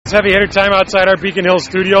It's heavy hitter time outside our Beacon Hill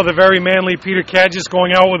studio. The very manly Peter Kagis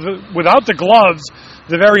going out without the gloves.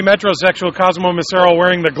 The very metrosexual Cosmo Macero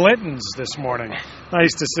wearing the Glintons this morning.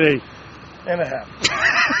 Nice to see. And a hat.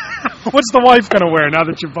 What's the wife going to wear now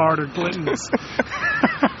that you borrowed her Glintons?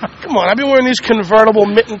 Come on, I've been wearing these convertible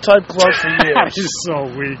mitten-type gloves for years. He's so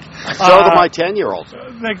weak. So do my 10-year-olds.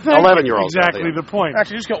 11-year-olds. Exactly the point.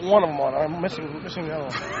 Actually, just got one of them on. I'm missing the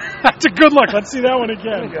other one. That's a good look. Let's see that one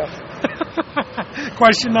again. There you go.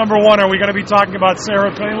 Question number one, are we going to be talking about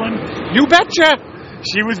Sarah Palin? You betcha!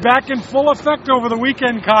 She was back in full effect over the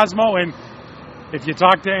weekend, Cosmo, and if you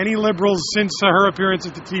talk to any liberals since her appearance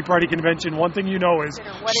at the Tea Party convention, one thing you know is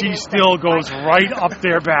she still goes right up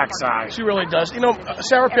their backside. She really does. You know,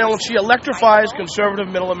 Sarah Palin, she electrifies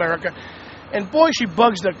conservative middle America, and boy, she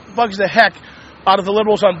bugs the heck out of the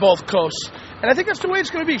liberals on both coasts. And I think that's the way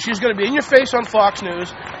it's going to be. She's going to be in your face on Fox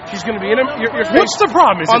News. She's going to be in your face. What's the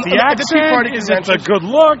problem? Is it the accent? The Tea Party is it the good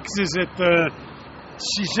looks? Is it the...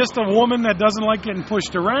 She's just a woman that doesn't like getting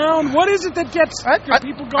pushed around? What is it that gets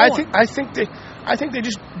people going? I think they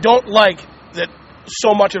just don't like that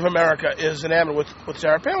so much of America is enamored with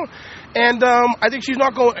Sarah Palin. And I think she's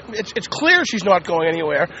not going... It's clear she's not going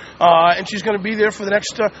anywhere. And she's going to be there for the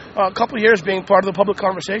next couple of years being part of the public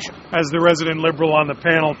conversation. As the resident liberal on the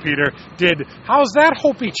panel, Peter, how's that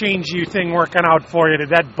Hopi change you thing working out for you? Did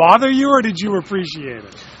that bother you or did you appreciate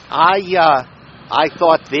it? I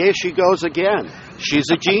thought, there she goes again. She's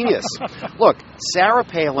a genius. Look, Sarah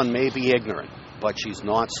Palin may be ignorant, but she's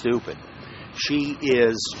not stupid. She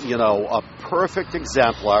is, a perfect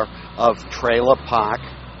exemplar of trailer park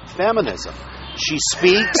feminism. She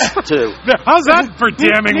speaks to... How's that for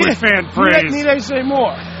damning with fan praise? Need I say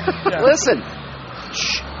more? Yeah. Listen,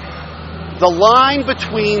 the line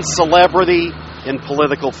between celebrity and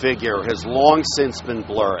political figure has long since been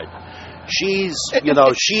blurred. She's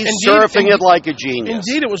surfing it like a genius.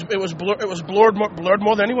 Indeed, it was blurred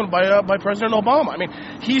more than anyone by President Obama. I mean,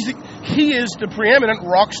 he is the preeminent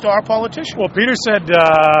rock star politician. Well, Peter said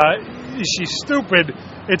she's stupid.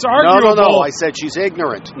 It's arguable. No. I said she's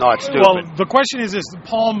ignorant, not stupid. Well, the question is this: the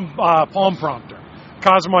palm prompter.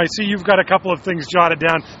 Cosmo, I see you've got a couple of things jotted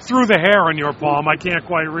down through the hair on your palm. I can't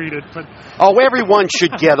quite read it, but... Oh, everyone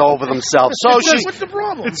should get over themselves. So what's the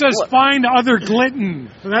problem? It says, find other Glinton.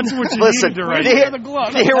 That's what you need to write.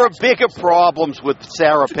 There are bigger problems with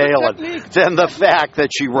Sarah Palin than the fact that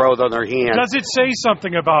she wrote on her hand. Does it say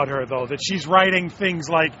something about her, though, that she's writing things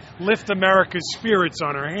like, lift America's spirits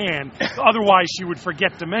on her hand? Otherwise, she would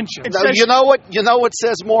forget to mention. You know what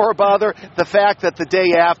says more about her? The fact that the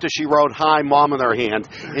day after she wrote, hi, Mom, on her hand,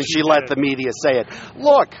 and she let the media say it.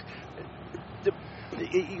 Look,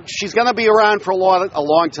 she's going to be around for a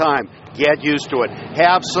long time. Get used to it.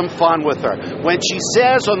 Have some fun with her. When she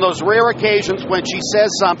says, on those rare occasions when she says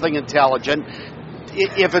something intelligent,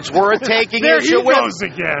 if it's worth taking issue with,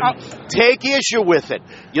 take issue with it.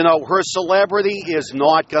 Her celebrity is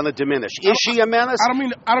not going to diminish. Is she a menace? I don't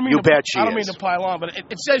mean to pile on, but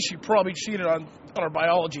it says she probably cheated on her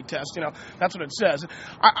biology test. That's what it says.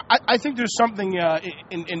 I think there's something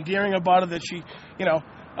endearing about it that she,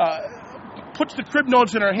 puts the crib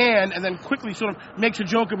notes in her hand and then quickly sort of makes a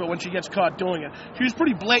joke of it when she gets caught doing it. She was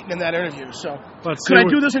pretty blatant in that interview. So, could I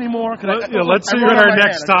do this anymore? Let's see what our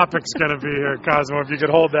next topic's going to be here, Cosmo. If you could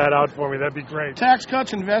hold that out for me, that'd be great. Tax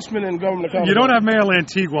cuts, investment, and government accountability. You don't have Mayor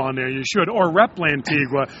Lantigua on there. You should. Or Rep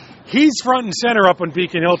Lantigua. He's front and center up on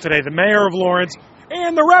Beacon Hill today. The mayor of Lawrence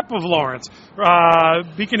and the rep of Lawrence.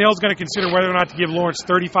 Beacon Hill's going to consider whether or not to give Lawrence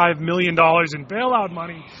 $35 million in bailout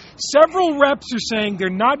money. Several reps are saying they're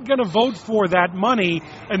not going to vote for that money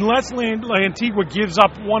unless Lantigua gives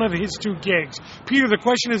up one of his two gigs. Peter, the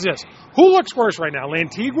question is this. Who looks worse right now,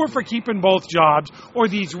 Lantigua for keeping both jobs or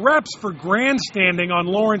these reps for grandstanding on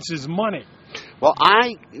Lawrence's money? Well,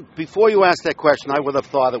 before you asked that question, I would have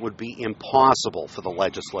thought it would be impossible for the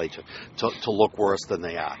legislature to look worse than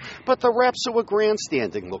they are. But the reps who are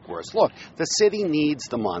grandstanding look worse. Look, the city needs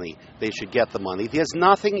the money. They should get the money. There's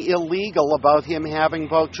nothing illegal about him having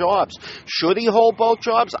both jobs. Should he hold both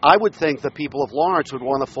jobs? I would think the people of Lawrence would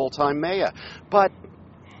want a full-time mayor. But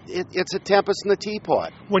it's a tempest in the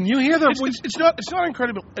teapot. When you hear it's not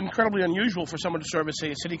incredibly unusual for someone to serve as, say,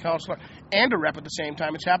 a city councilor and a rep at the same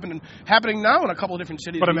time. It's happening now in a couple of different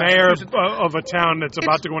cities. But a mayor of a town that's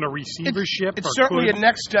about to go into receivership? It's certainly a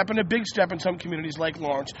next step and a big step in some communities like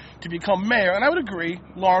Lawrence to become mayor. And I would agree,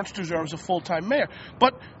 Lawrence deserves a full-time mayor.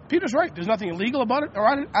 But Peter's right. There's nothing illegal about it, or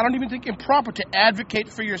I don't even think improper to advocate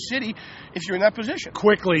for your city if you're in that position.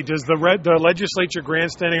 Quickly, does the legislature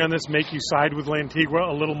grandstanding on this make you side with Lantigua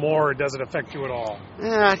a little more, or does it affect you at all?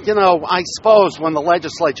 Yeah, you know, I suppose when the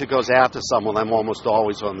legislature goes after someone, I'm almost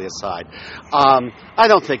always on their side. I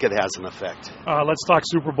don't think it has an effect. Let's talk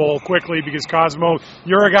Super Bowl quickly, because Cosmo,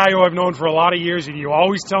 you're a guy who I've known for a lot of years, and you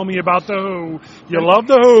always tell me about the Who. You love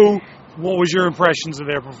the Who. What was your impressions of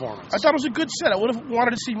their performance? I thought it was a good set. I would have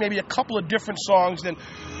wanted to see maybe a couple of different songs than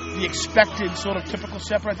the expected sort of typical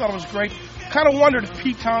set, but I thought it was great. Kind of wondered if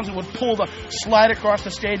Pete Townsend would pull the slide across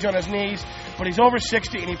the stage on his knees, but he's over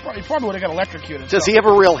 60, and he probably would have got electrocuted. Does he have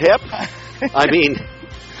a real hip? I mean...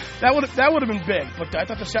 That would have been big, but I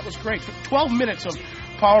thought the set was great. 12 minutes of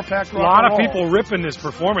power-packed rock and roll. A lot of people ripping this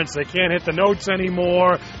performance. They can't hit the notes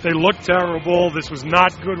anymore. They look terrible. This was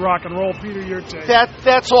not good rock and roll. Peter, your take.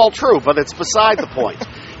 That's all true, but it's beside the point.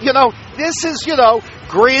 You know, this is, you know,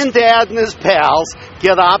 Granddad and his pals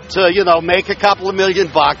get up to, you know, make a couple of $1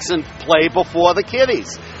 million and play before the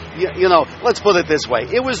kiddies. You know, let's put it this way.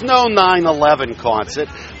 It was no 9/11 concert,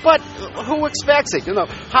 but who expects it? You know,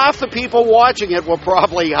 half the people watching it were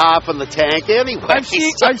probably half in the tank anyway. I've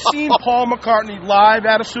seen Paul McCartney live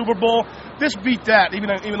at a Super Bowl. This beat that, even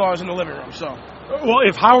though I was in the living room. So, well,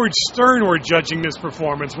 if Howard Stern were judging this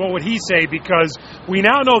performance, what would he say? Because we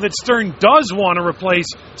now know that Stern does want to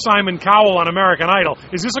replace Simon Cowell on American Idol.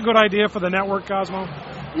 Is this a good idea for the network, Cosmo?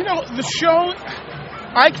 You know, the show...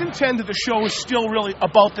 I contend that the show is still really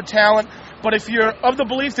about the talent, but if you're of the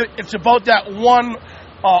belief that it's about that one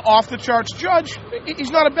off-the-charts judge,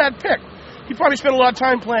 he's not a bad pick. He probably spent a lot of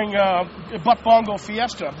time playing Butt Bongo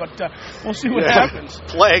Fiesta, but we'll see what happens.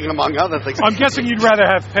 Playing, among other things. I'm guessing you'd rather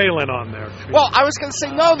have Palin on there. Well, I was going to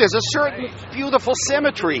say, no, there's a certain beautiful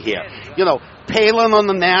symmetry here. You know, Palin on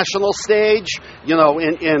the national stage, you know,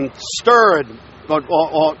 in Stern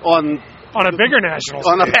on a bigger national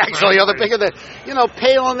stage. Actually, on a bigger than, you know,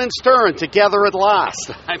 Palin and Stern together at last.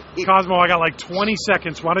 I mean, Cosmo, I got like 20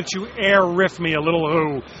 seconds. Why don't you air riff me a little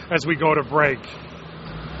Who as we go to break?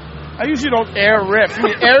 I usually don't air riff. You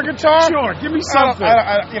mean air guitar? Sure, give me something.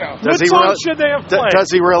 You know. What song should they have played? Does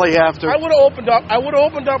he really have to? I would have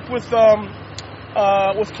opened up with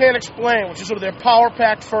Can't Explain, which is sort of their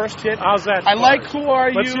power-packed first hit. How's that? I like Who Are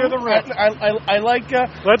You? Let's hear the riff. I like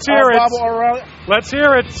Let's hear it. O'Reilly. Let's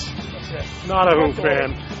hear it. Not a Who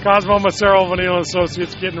fan. Cosmo Macero, Vanilla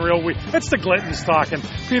Associates, getting real weak. It's the Glintons talking.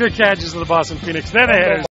 Peter Cadges of the Boston Phoenix. Then it is.